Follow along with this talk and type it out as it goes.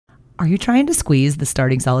Are you trying to squeeze the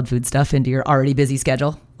starting solid food stuff into your already busy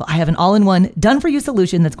schedule? Well, I have an all-in-one, done-for-you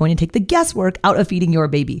solution that's going to take the guesswork out of feeding your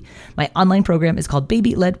baby. My online program is called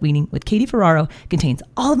Baby-Led Weaning with Katie Ferraro. It contains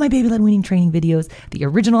all of my baby-led weaning training videos, the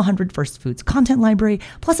original 100 First Foods content library,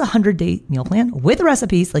 plus a 100-day meal plan with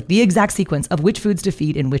recipes, like the exact sequence of which foods to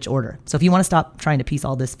feed in which order. So if you want to stop trying to piece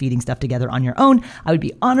all this feeding stuff together on your own, I would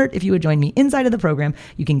be honored if you would join me inside of the program.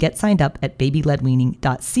 You can get signed up at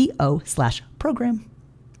babyledweaning.co/program.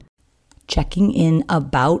 Checking in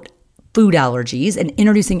about food allergies and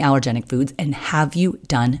introducing allergenic foods. And have you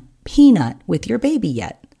done peanut with your baby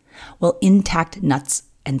yet? Well, intact nuts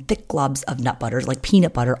and thick globs of nut butters like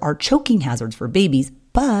peanut butter are choking hazards for babies,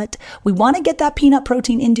 but we want to get that peanut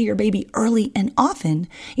protein into your baby early and often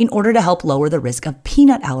in order to help lower the risk of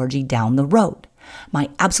peanut allergy down the road. My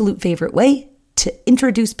absolute favorite way to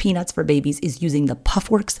introduce peanuts for babies is using the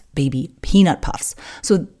Puffworks Baby Peanut Puffs.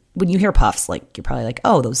 So when you hear puffs, like you're probably like,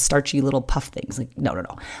 oh, those starchy little puff things. Like, no.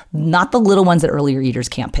 Not the little ones that earlier eaters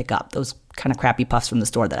can't pick up. Those kind of crappy puffs from the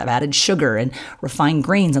store that have added sugar and refined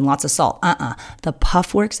grains and lots of salt. The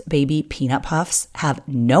Puffworks Baby Peanut Puffs have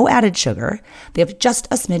no added sugar. They have just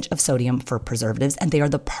a smidge of sodium for preservatives, and they are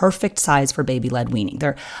the perfect size for baby-led weaning.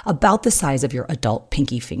 They're about the size of your adult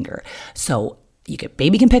pinky finger. So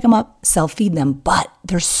baby can pick them up, self-feed them, but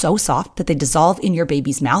they're so soft that they dissolve in your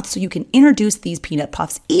baby's mouth, so you can introduce these peanut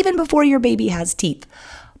puffs even before your baby has teeth.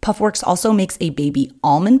 Puffworks also makes a baby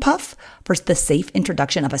almond puff for the safe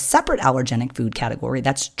introduction of a separate allergenic food category,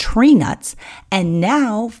 that's tree nuts. And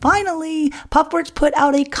now, finally, Puffworks put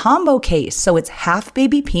out a combo case, so it's half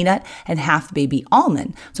baby peanut and half baby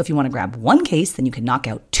almond. So if you want to grab one case, then you can knock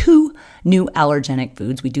out two new allergenic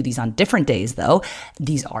foods. We do these on different days, though.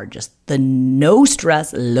 These are just the no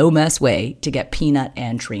stress, low mess way to get peanut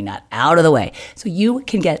and tree nut out of the way. So you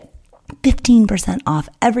can get 15% off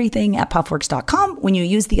everything at puffworks.com when you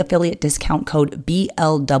use the affiliate discount code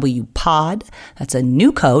BLWPOD. That's a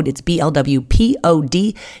new code. It's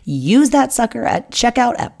BLWPOD. Use that sucker at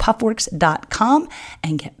checkout at puffworks.com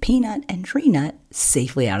and get peanut and tree nut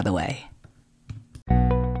safely out of the way.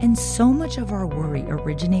 And so much of our worry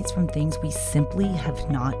originates from things we simply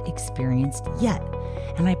have not experienced yet.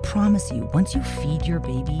 And I promise you, once you feed your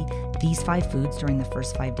baby these 5 foods during the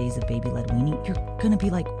first 5 days of baby-led weaning, you're going to be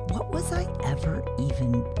like, what was I ever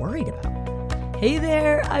even worried about? Hey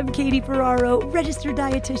there, I'm Katie Ferraro, registered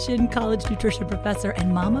dietitian, college nutrition professor,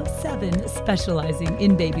 and mom of 7 specializing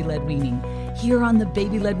in baby-led weaning. Here on the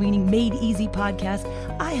Baby-Led Weaning Made Easy podcast,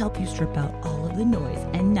 I help you strip out all of the noise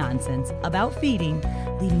and nonsense about feeding,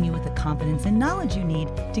 leaving you with the confidence and knowledge you need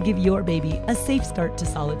to give your baby a safe start to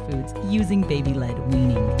solid foods using baby-led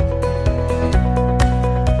weaning.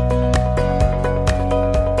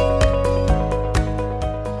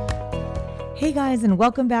 Hey guys, and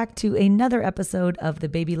welcome back to another episode of the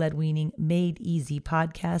Baby-Led Weaning Made Easy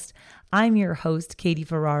podcast. I'm your host, Katie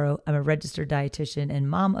Ferraro. I'm a registered dietitian and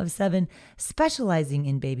mom of 7 specializing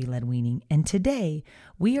in baby-led weaning. And today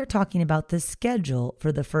we are talking about the schedule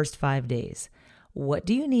for the first 5 days. What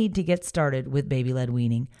do you need to get started with baby-led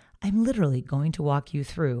weaning? I'm literally going to walk you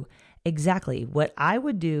through exactly what I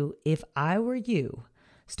would do if I were you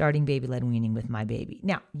starting baby-led weaning with my baby.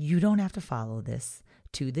 Now, you don't have to follow this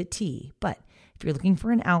to the T, but if you're looking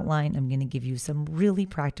for an outline, I'm going to give you some really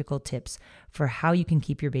practical tips for how you can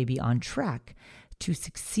keep your baby on track to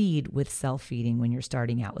succeed with self-feeding when you're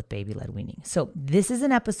starting out with baby-led weaning. So this is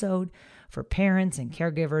an episode for parents and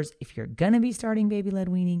caregivers. If you're going to be starting baby-led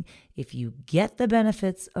weaning, if you get the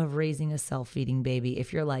benefits of raising a self-feeding baby,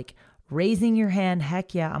 if you're like raising your hand,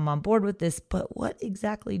 heck yeah, I'm on board with this, but what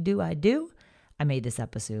exactly do? I made this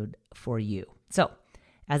episode for you. So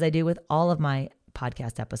as I do with all of my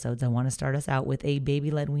podcast episodes, I want to start us out with a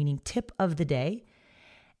baby-led weaning tip of the day.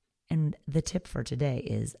 And the tip for today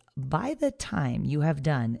is, by the time you have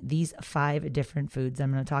done these 5 different foods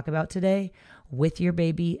I'm going to talk about today with your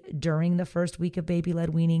baby during the first week of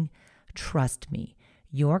baby-led weaning, trust me,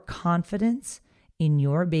 your confidence in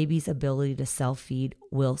your baby's ability to self-feed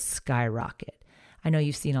will skyrocket. I know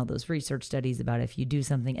you've seen all those research studies about if you do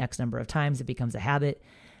something X number of times, it becomes a habit.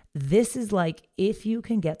 This is like, if you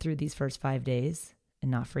can get through these first 5 days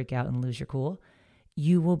and not freak out and lose your cool,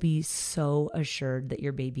 you will be so assured that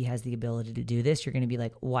your baby has the ability to do this. You're going to be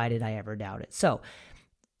like, why did I ever doubt it? So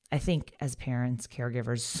I think as parents,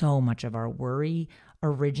 caregivers, so much of our worry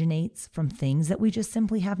originates from things that we just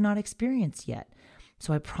simply have not experienced yet.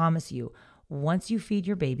 So I promise you, once you feed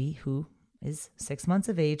your baby, who is 6 months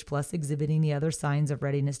of age plus exhibiting the other signs of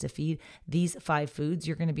readiness to feed these 5 foods,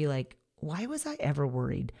 you're going to be like, why was I ever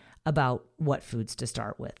worried about what foods to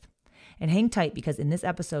start with? And hang tight, because in this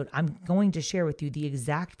episode, I'm going to share with you the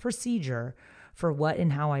exact procedure for what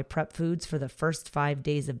and how I prep foods for the first 5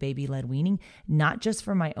 days of baby-led weaning, not just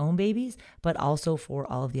for my own babies, but also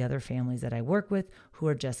for all of the other families that I work with who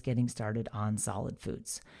are just getting started on solid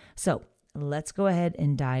foods. So let's go ahead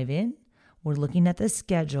and dive in. We're looking at the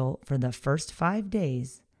schedule for the first 5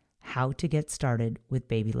 days, how to get started with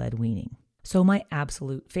baby-led weaning. So my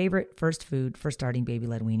absolute favorite first food for starting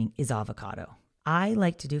baby-led weaning is avocado. I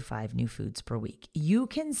like to do 5 new foods per week. You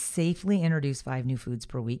can safely introduce 5 new foods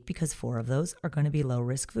per week because 4 of those are going to be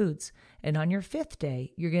low-risk foods. And on your 5th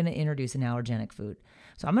day, you're going to introduce an allergenic food.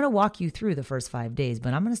 So I'm going to walk you through the first 5 days,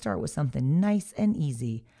 but I'm going to start with something nice and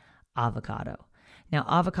easy, avocado. Now,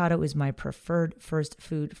 avocado is my preferred first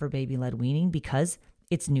food for baby-led weaning because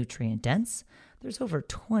it's nutrient dense. There's over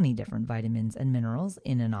 20 different vitamins and minerals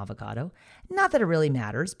in an avocado. Not that it really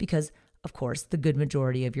matters because, of course, the good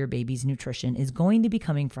majority of your baby's nutrition is going to be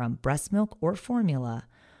coming from breast milk or formula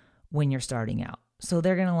when you're starting out. So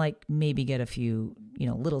they're going to maybe get a few,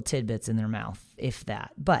 little tidbits in their mouth, if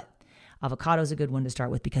that. But avocado is a good one to start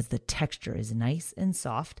with because the texture is nice and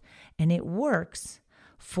soft and it works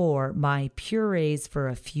for my purees for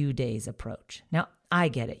a few days approach. Now, I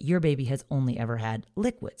get it. Your baby has only ever had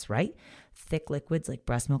liquids, right? Thick liquids like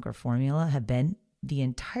breast milk or formula have been the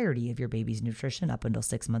entirety of your baby's nutrition up until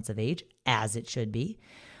 6 months of age, as it should be.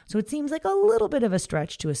 So it seems like a little bit of a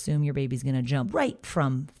stretch to assume your baby's going to jump right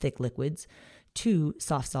from thick liquids to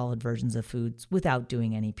soft solid versions of foods without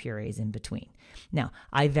doing any purees in between. Now,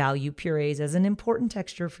 I value purees as an important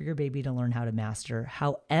texture for your baby to learn how to master.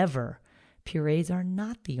 However, purees are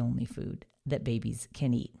not the only food that babies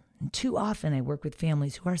can eat. And too often I work with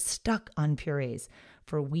families who are stuck on purees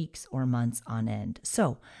for weeks or months on end.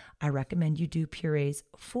 So I recommend you do purees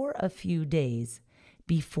for a few days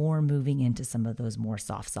before moving into some of those more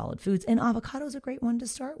soft, solid foods. And avocado is a great one to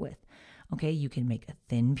start with. Okay, you can make a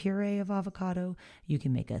thin puree of avocado, you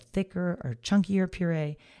can make a thicker or chunkier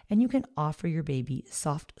puree, and you can offer your baby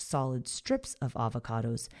soft, solid strips of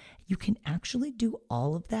avocados. You can actually do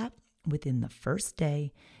all of that within the first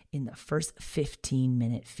day in the first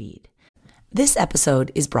 15-minute feed. This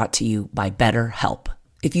episode is brought to you by BetterHelp.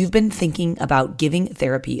 If you've been thinking about giving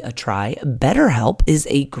therapy a try, BetterHelp is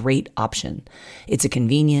a great option. It's a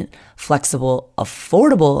convenient, flexible,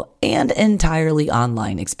 affordable, and entirely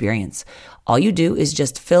online experience. All you do is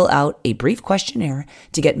just fill out a brief questionnaire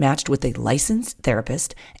to get matched with a licensed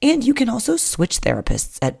therapist, and you can also switch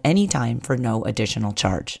therapists at any time for no additional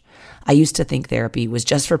charge. I used to think therapy was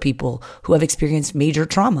just for people who have experienced major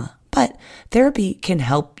trauma, but therapy can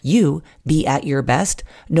help you be at your best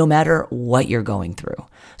no matter what you're going through.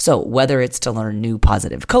 So whether it's to learn new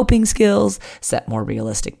positive coping skills, set more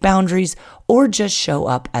realistic boundaries, or just show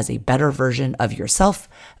up as a better version of yourself,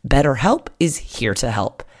 BetterHelp is here to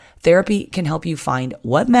help. Therapy can help you find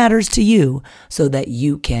what matters to you so that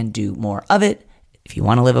you can do more of it. If you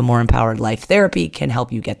want to live a more empowered life, therapy can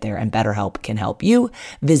help you get there, and BetterHelp can help you.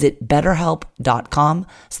 Visit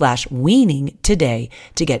betterhelp.com/weaning today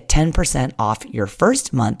to get 10% off your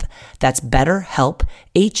first month. That's BetterHelp,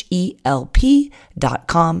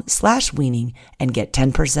 HELP.com/weaning, and get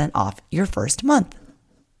 10% off your first month.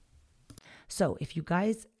 So if you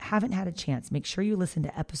guys haven't had a chance, make sure you listen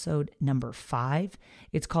to episode number 5.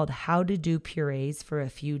 It's called How to Do Purees for a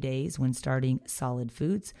Few Days When Starting Solid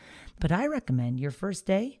Foods. But I recommend your first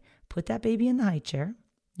day, put that baby in the high chair.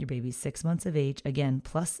 Your baby's 6 months of age, again,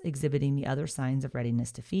 plus exhibiting the other signs of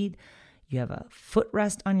readiness to feed. You have a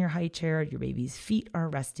footrest on your high chair. Your baby's feet are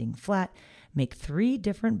resting flat. Make 3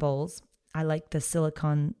 different bowls. I like the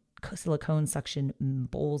silicone suction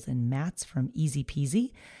bowls and mats from Easy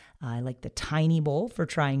Peasy. I like the tiny bowl for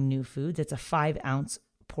trying new foods. It's a 5-ounce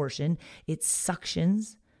portion. It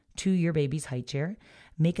suctions to your baby's high chair.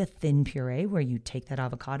 Make a thin puree where you take that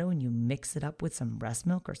avocado and you mix it up with some breast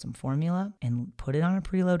milk or some formula and put it on a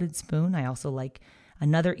preloaded spoon. I also like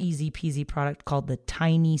another Easy Peasy product called the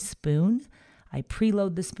Tiny Spoon. I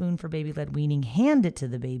preload the spoon for baby-led weaning, hand it to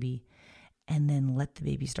the baby, and then let the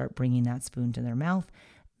baby start bringing that spoon to their mouth.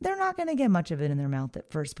 They're not going to get much of it in their mouth at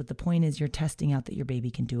first, but the point is you're testing out that your baby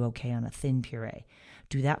can do okay on a thin puree.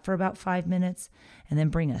 Do that for about 5 minutes, and then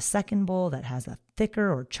bring a second bowl that has a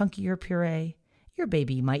thicker or chunkier puree. Your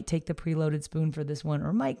baby might take the preloaded spoon for this one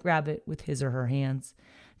or might grab it with his or her hands.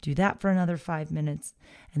 Do that for another 5 minutes,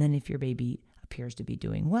 and then if your baby appears to be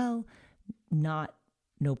doing well, no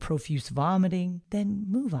profuse vomiting, then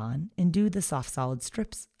move on and do the soft solid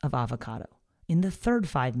strips of avocado in the third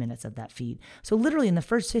 5 minutes of that feed. So literally in the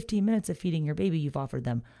first 15 minutes of feeding your baby, you've offered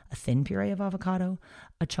them a thin puree of avocado,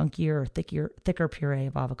 a chunkier or thicker puree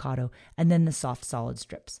of avocado, and then the soft solid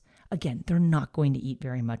strips. Again, they're not going to eat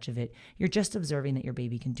very much of it. You're just observing that your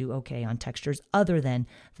baby can do okay on textures other than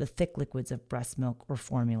the thick liquids of breast milk or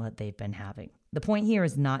formula they've been having. The point here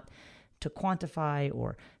is not to quantify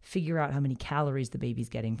or figure out how many calories the baby's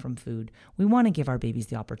getting from food. We want to give our babies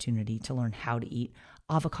the opportunity to learn how to eat.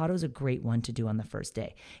 Avocado is a great one to do on the first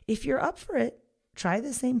day. If you're up for it, try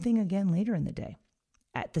the same thing again later in the day.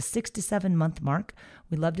 At the 6 to 7 month mark,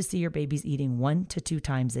 we love to see your babies eating 1 to 2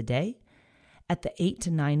 times a day. At the 8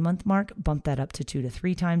 to 9 month mark, bump that up to 2 to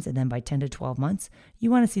 3 times. And then by 10 to 12 months,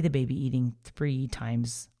 you want to see the baby eating 3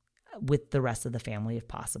 times with the rest of the family if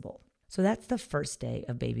possible. So that's the first day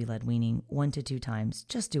of baby-led weaning, 1 to 2 times.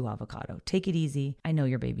 Just do avocado. Take it easy. I know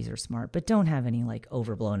your babies are smart, but don't have any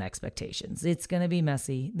overblown expectations. It's going to be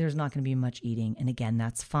messy. There's not going to be much eating. And again,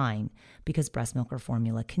 that's fine because breast milk or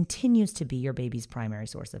formula continues to be your baby's primary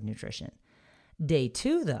source of nutrition. Day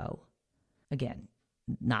 2, though, again,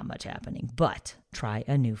 not much happening, but try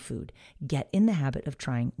a new food. Get in the habit of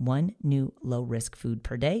trying one new low-risk food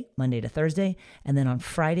per day, Monday to Thursday, and then on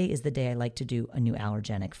Friday is the day I like to do a new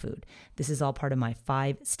allergenic food. This is all part of my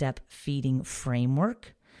 5-step feeding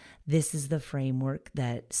framework. This is the framework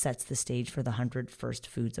that sets the stage for the 100 First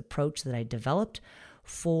Foods approach that I developed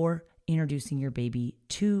for introducing your baby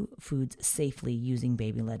to foods safely using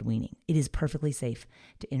baby-led weaning. It is perfectly safe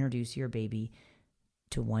to introduce your baby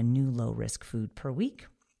to one new low-risk food per week.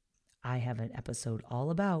 I have an episode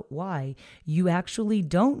all about why you actually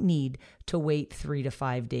don't need to wait 3 to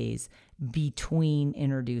 5 days between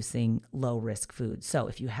introducing low-risk foods. So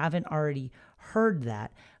if you haven't already heard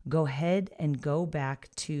that, go ahead and go back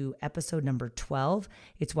to episode number 12.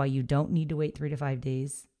 It's why you don't need to wait 3 to 5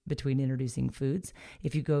 days between introducing foods.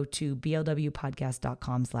 If you go to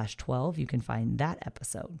blwpodcast.com/12, you can find that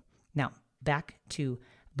episode. Now, back to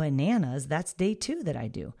bananas. That's day 2 that I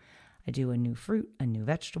do. I do a new fruit, a new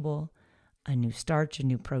vegetable, a new starch, a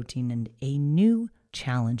new protein, and a new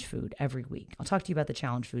challenge food every week. I'll talk to you about the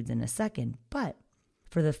challenge foods in a second, but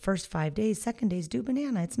for the first 5 days, second days, do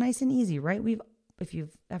banana. It's nice and easy, right? If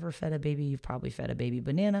you've ever fed a baby, you've probably fed a baby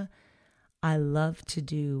banana. I love to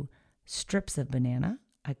do strips of banana.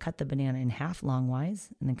 I cut the banana in half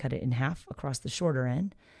longwise and then cut it in half across the shorter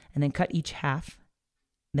end and then cut each half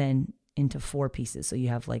then into 4 pieces. So you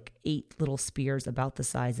have 8 little spears about the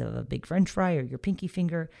size of a big French fry or your pinky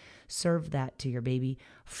finger. Serve that to your baby.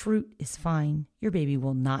 Fruit is fine. Your baby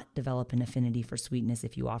will not develop an affinity for sweetness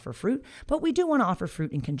if you offer fruit, but we do want to offer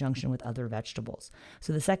fruit in conjunction with other vegetables.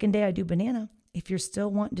 So the second day I do banana. If you're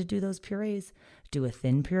still wanting to do those purees, do a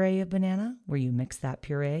thin puree of banana where you mix that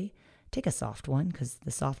puree. Take a soft one because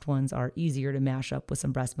the soft ones are easier to mash up with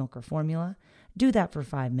some breast milk or formula. Do that for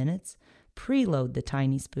 5 minutes. Preload the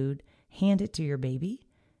tiny spoon. Hand it to your baby.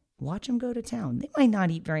 Watch them go to town. They might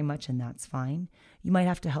not eat very much, and that's fine. You might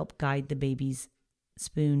have to help guide the baby's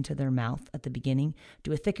spoon to their mouth at the beginning.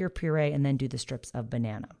 Do a thicker puree and then do the strips of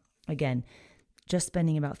banana. Again, just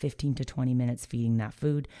spending about 15 to 20 minutes feeding that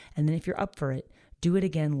food. And then if you're up for it, do it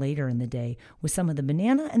again later in the day with some of the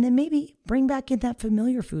banana and then maybe bring back in that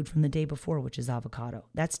familiar food from the day before, which is avocado.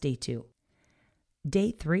 That's day 2.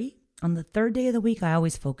 Day 3. On the 3rd day of the week, I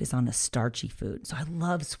always focus on a starchy food. So I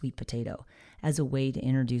love sweet potato as a way to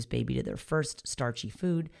introduce baby to their first starchy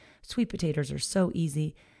food. Sweet potatoes are so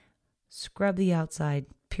easy. Scrub the outside,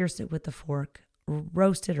 pierce it with the fork,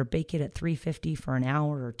 roast it or bake it at 350 for an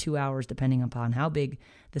hour or 2 hours, depending upon how big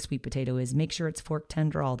the sweet potato is. Make sure it's fork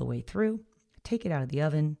tender all the way through. Take it out of the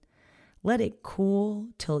oven. Let it cool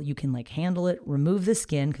till you can handle it. Remove the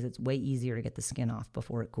skin because it's way easier to get the skin off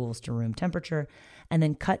before it cools to room temperature. And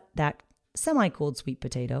then cut that semi-cooled sweet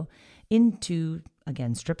potato into,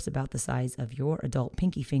 again, strips about the size of your adult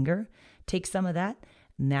pinky finger. Take some of that,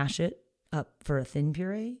 mash it up for a thin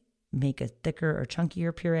puree, make a thicker or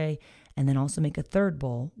chunkier puree, and then also make a 3rd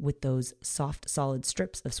bowl with those soft, solid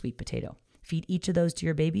strips of sweet potato. Feed each of those to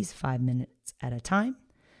your babies 5 minutes at a time.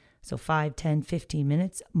 So 5, 10, 15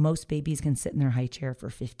 minutes. Most babies can sit in their high chair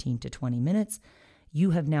for 15 to 20 minutes.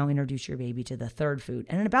 You have now introduced your baby to the 3rd food.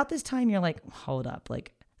 And at about this time, you're like, hold up.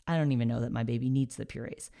 I don't even know that my baby needs the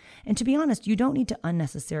purees. And to be honest, you don't need to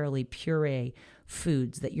unnecessarily puree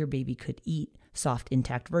foods that your baby could eat soft,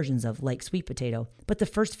 intact versions of, like sweet potato. But the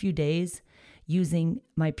first few days, using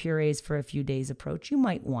my purees for a few days approach, you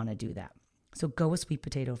might want to do that. So go with sweet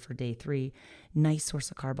potato for day 3. Nice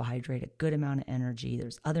source of carbohydrate, a good amount of energy.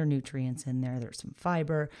 There's other nutrients in there. There's some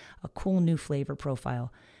fiber, a cool new flavor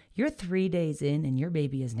profile. You're 3 days in and your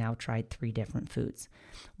baby has now tried 3 different foods.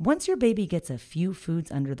 Once your baby gets a few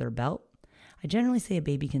foods under their belt, I generally say a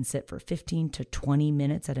baby can sit for 15 to 20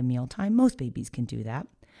 minutes at a mealtime. Most babies can do that.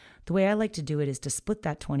 The way I like to do it is to split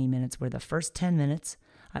that 20 minutes where the first 10 minutes,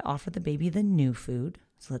 I offer the baby the new food.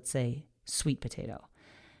 So let's say sweet potato.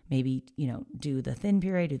 Maybe, do the thin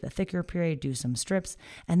puree, do the thicker puree, do some strips.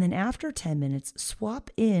 And then after 10 minutes, swap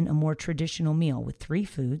in a more traditional meal with 3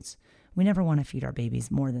 foods. We never want to feed our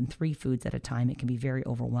babies more than 3 foods at a time. It can be very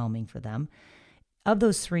overwhelming for them. Of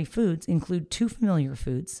those 3 foods, include 2 familiar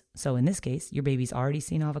foods. So in this case, your baby's already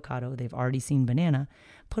seen avocado. They've already seen banana.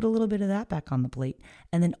 Put a little bit of that back on the plate.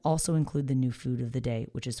 And then also include the new food of the day,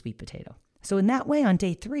 which is sweet potato. So in that way, on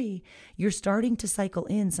day 3, you're starting to cycle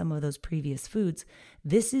in some of those previous foods.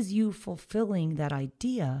 This is you fulfilling that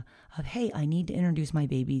idea of, hey, I need to introduce my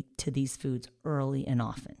baby to these foods early and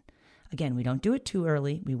often. Again, we don't do it too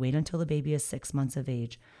early. We wait until the baby is 6 months of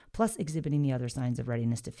age, plus exhibiting the other signs of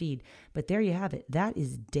readiness to feed. But there you have it. That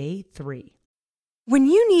is day 3. When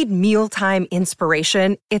you need mealtime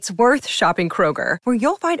inspiration, it's worth shopping Kroger, where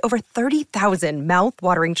you'll find over 30,000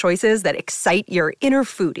 mouth-watering choices that excite your inner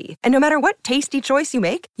foodie. And no matter what tasty choice you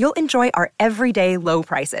make, you'll enjoy our everyday low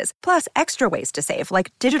prices, plus extra ways to save,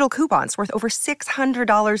 like digital coupons worth over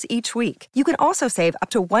 $600 each week. You can also save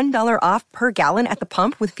up to $1 off per gallon at the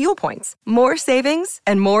pump with fuel points. More savings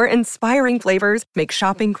and more inspiring flavors make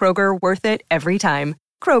shopping Kroger worth it every time.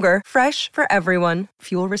 Kroger, fresh for everyone.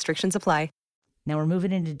 Fuel restrictions apply. Now we're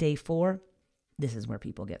moving into day 4. This is where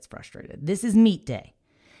people get frustrated. This is meat day.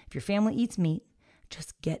 If your family eats meat,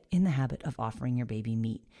 just get in the habit of offering your baby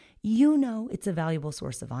meat. You know it's a valuable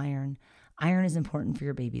source of iron. Iron is important for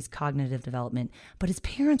your baby's cognitive development. But as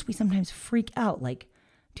parents, we sometimes freak out like,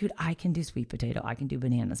 dude, I can do sweet potato. I can do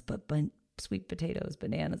bananas, but sweet potatoes,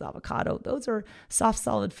 bananas, avocado, those are soft,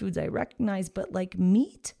 solid foods I recognize. But like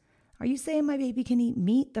meat, are you saying my baby can eat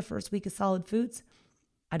meat the first week of solid foods?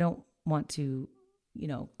 I don't want to,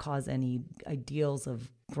 cause any ideals of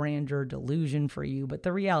grandeur delusion for you, but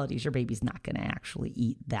the reality is your baby's not going to actually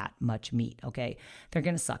eat that much meat, okay? They're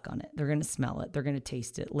going to suck on it. They're going to smell it. They're going to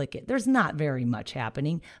taste it, lick it. There's not very much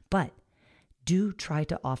happening, but do try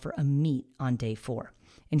to offer a meat on day 4.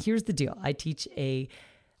 And here's the deal. I teach a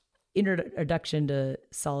introduction to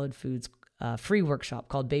solid foods free workshop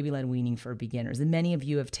called Baby-Led Weaning for Beginners. And many of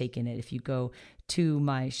you have taken it. If you go to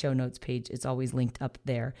my show notes page, it's always linked up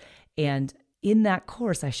there. And in that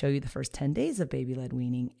course, I show you the first 10 days of baby-led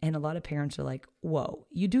weaning. And a lot of parents are like, whoa,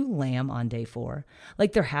 you do lamb on day 4.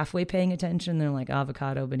 Like they're halfway paying attention. They're like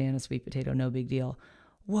avocado, banana, sweet potato, no big deal.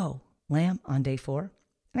 Whoa, lamb on day 4?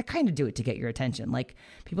 And I kind of do it to get your attention. Like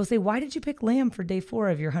people say, why did you pick lamb for day 4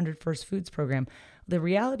 of your 100 First Foods program? The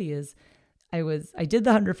reality is I did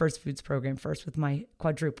the 100 First Foods program first with my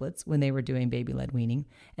quadruplets when they were doing baby-led weaning.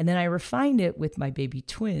 And then I refined it with my baby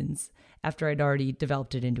twins after I'd already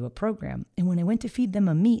developed it into a program. And when I went to feed them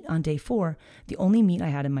a meat on day 4, the only meat I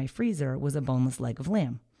had in my freezer was a boneless leg of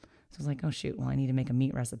lamb. So I was like, oh shoot, well I need to make a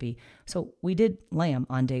meat recipe. So we did lamb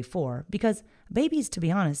on day 4 because babies, to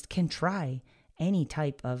be honest, can try any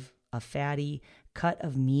type of a fatty cut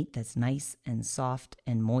of meat that's nice and soft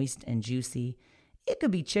and moist and juicy. It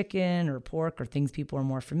could be chicken or pork or things people are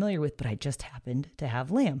more familiar with, but I just happened to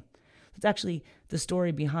have lamb. It's actually the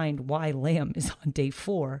story behind why lamb is on day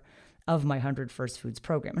 4 of my 100 First Foods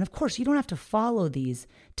program. And of course, you don't have to follow these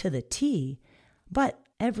to the T, but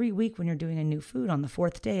every week when you're doing a new food on the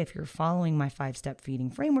 4th day, if you're following my 5-step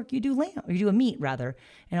feeding framework, you do lamb, or you do a meat rather.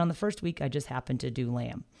 And on the first week, I just happened to do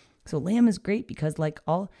lamb. So lamb is great because like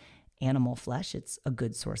all animal flesh, it's a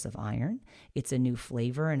good source of iron. It's a new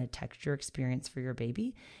flavor and a texture experience for your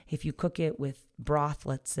baby. If you cook it with broth,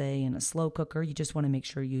 let's say in a slow cooker, you just want to make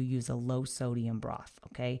sure you use a low sodium broth,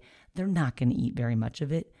 okay? They're not going to eat very much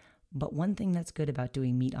of it. But one thing that's good about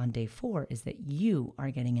doing meat on day 4 is that you are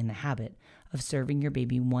getting in the habit of serving your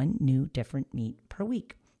baby one new different meat per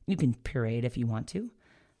week. You can puree it if you want to.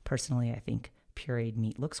 Personally, I think pureed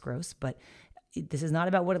meat looks gross, but this is not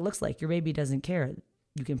about what it looks like. Your baby doesn't care.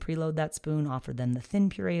 You can preload that spoon, offer them the thin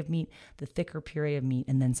puree of meat, the thicker puree of meat,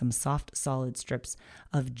 and then some soft, solid strips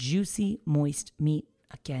of juicy, moist meat.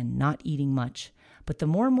 Again, not eating much. But the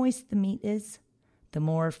more moist the meat is, the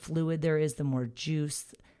more fluid there is, the more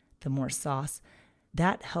juice, the more sauce.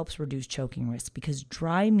 That helps reduce choking risk because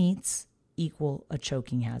dry meats equal a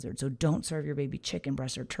choking hazard. So don't serve your baby chicken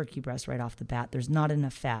breast or turkey breast right off the bat. There's not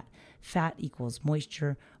enough fat. Fat equals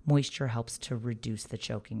moisture. Moisture helps to reduce the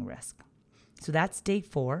choking risk. So that's day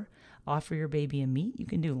 4. Offer your baby a meat. You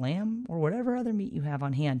can do lamb or whatever other meat you have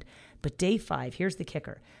on hand. But day 5, here's the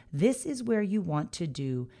kicker. This is where you want to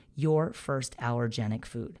do your first allergenic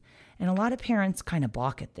food. And a lot of parents kind of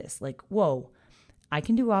balk at this. Like, whoa, I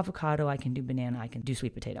can do avocado, I can do banana, I can do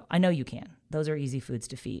sweet potato. I know you can. Those are easy foods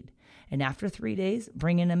to feed. And after 3 days,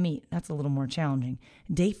 bring in a meat. That's a little more challenging.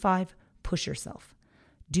 Day 5, push yourself.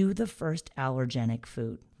 Do the first allergenic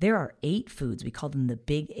food. There are 8 foods. We call them the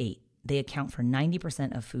big 8. They account for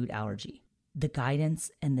 90% of food allergy. The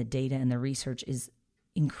guidance and the data and the research is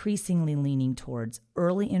increasingly leaning towards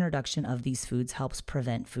early introduction of these foods helps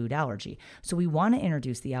prevent food allergy. So we want to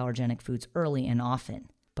introduce the allergenic foods early and often,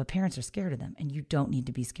 but parents are scared of them, and you don't need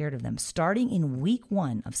to be scared of them. Starting in week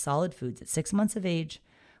 1 of solid foods at 6 months of age,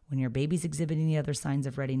 when your baby's exhibiting the other signs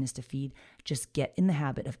of readiness to feed, just get in the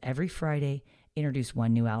habit of every Friday, introduce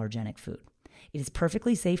one new allergenic food. It is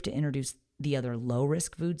perfectly safe to introduce the other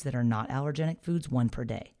low-risk foods that are not allergenic foods, 1 per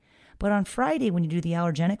day. But on Friday, when you do the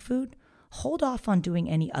allergenic food, hold off on doing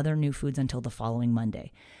any other new foods until the following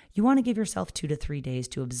Monday. You want to give yourself 2 to 3 days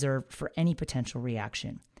to observe for any potential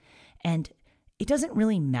reaction. And it doesn't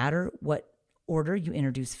really matter what order you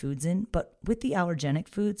introduce foods in, but with the allergenic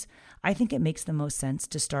foods, I think it makes the most sense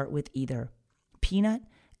to start with either peanut,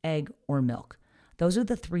 egg, or milk. Those are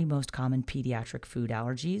the 3 most common pediatric food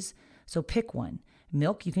allergies. So pick one.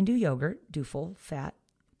 Milk, you can do yogurt, do full fat,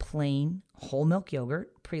 plain whole milk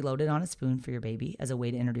yogurt, preloaded on a spoon for your baby as a way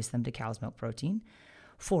to introduce them to cow's milk protein.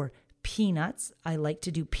 For peanuts, I like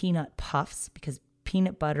to do peanut puffs because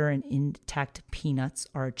peanut butter and intact peanuts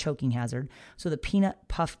are a choking hazard. So the peanut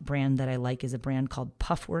puff brand that I like is a brand called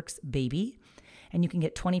Puffworks Baby. And you can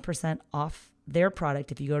get 20% off their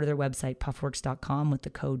product if you go to their website, puffworks.com, with the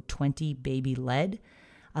code 20BABYLED.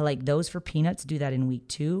 I like those for peanuts. Do that in week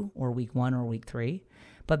 2 or week 1 or week 3.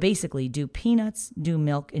 But basically, do peanuts, do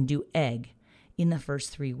milk, and do egg in the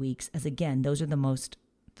first 3 weeks, as again, those are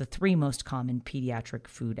the 3 most common pediatric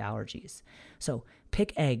food allergies. So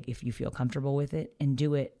pick egg if you feel comfortable with it and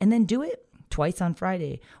do it. And then do it twice on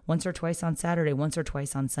Friday, once or twice on Saturday, once or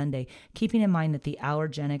twice on Sunday, keeping in mind that the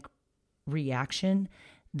allergenic reaction,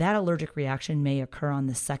 that allergic reaction may occur on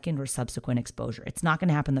the second or subsequent exposure. It's not going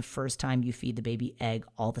to happen the first time you feed the baby egg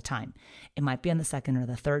all the time. It might be on the second or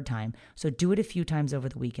the third time. So do it a few times over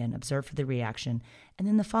the weekend, observe for the reaction, and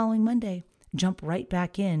then the following Monday, jump right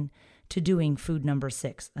back in to doing food number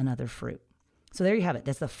 6, another fruit. So there you have it.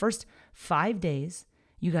 That's the first 5 days.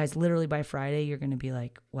 You guys, literally by Friday, you're going to be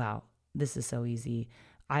like, wow, this is so easy.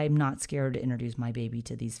 I'm not scared to introduce my baby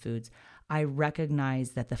to these foods. I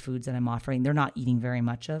recognize that the foods that I'm offering, they're not eating very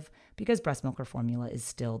much of, because breast milk or formula is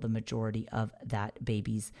still the majority of that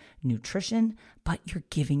baby's nutrition, but you're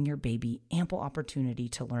giving your baby ample opportunity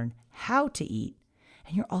to learn how to eat.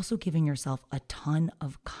 And you're also giving yourself a ton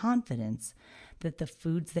of confidence that the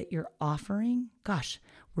foods that you're offering, gosh,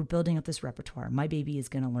 we're building up this repertoire. My baby is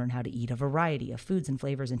going to learn how to eat a variety of foods and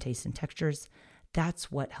flavors and tastes and textures. That's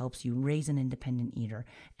what helps you raise an independent eater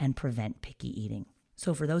and prevent picky eating.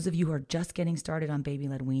 So for those of you who are just getting started on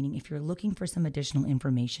baby-led weaning, if you're looking for some additional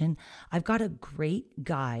information, I've got a great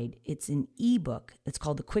guide. It's an ebook. It's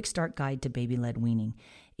called the Quick Start Guide to Baby-Led Weaning.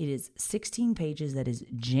 It is 16 pages that is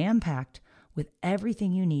jam-packed with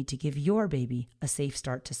everything you need to give your baby a safe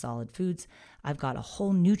start to solid foods. I've got a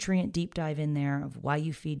whole nutrient deep dive in there of why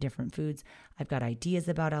you feed different foods. I've got ideas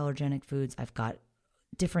about allergenic foods. I've got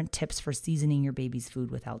different tips for seasoning your baby's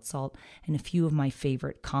food without salt, and a few of my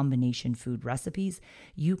favorite combination food recipes.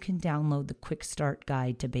 You can download the Quick Start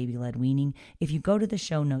Guide to Baby-Led Weaning. If you go to the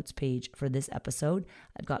show notes page for this episode,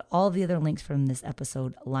 I've got all the other links from this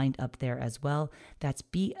episode lined up there as well. That's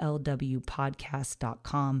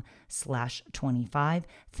blwpodcast.com/25.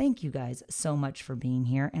 Thank you guys so much for being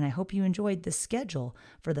here, and I hope you enjoyed the schedule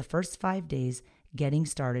for the first 5 days getting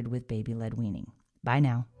started with baby-led weaning. Bye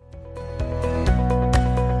now.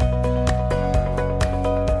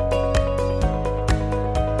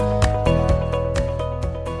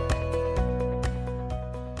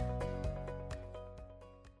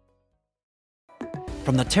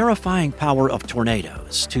 From the terrifying power of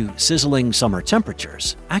tornadoes to sizzling summer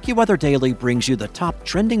temperatures, AccuWeather Daily brings you the top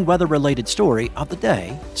trending weather-related story of the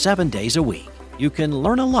day, 7 days a week. You can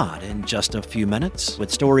learn a lot in just a few minutes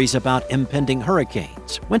with stories about impending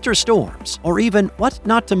hurricanes, winter storms, or even what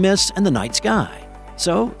not to miss in the night sky.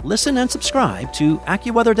 So listen and subscribe to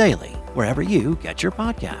AccuWeather Daily wherever you get your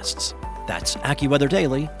podcasts. That's AccuWeather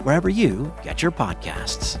Daily wherever you get your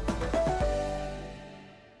podcasts.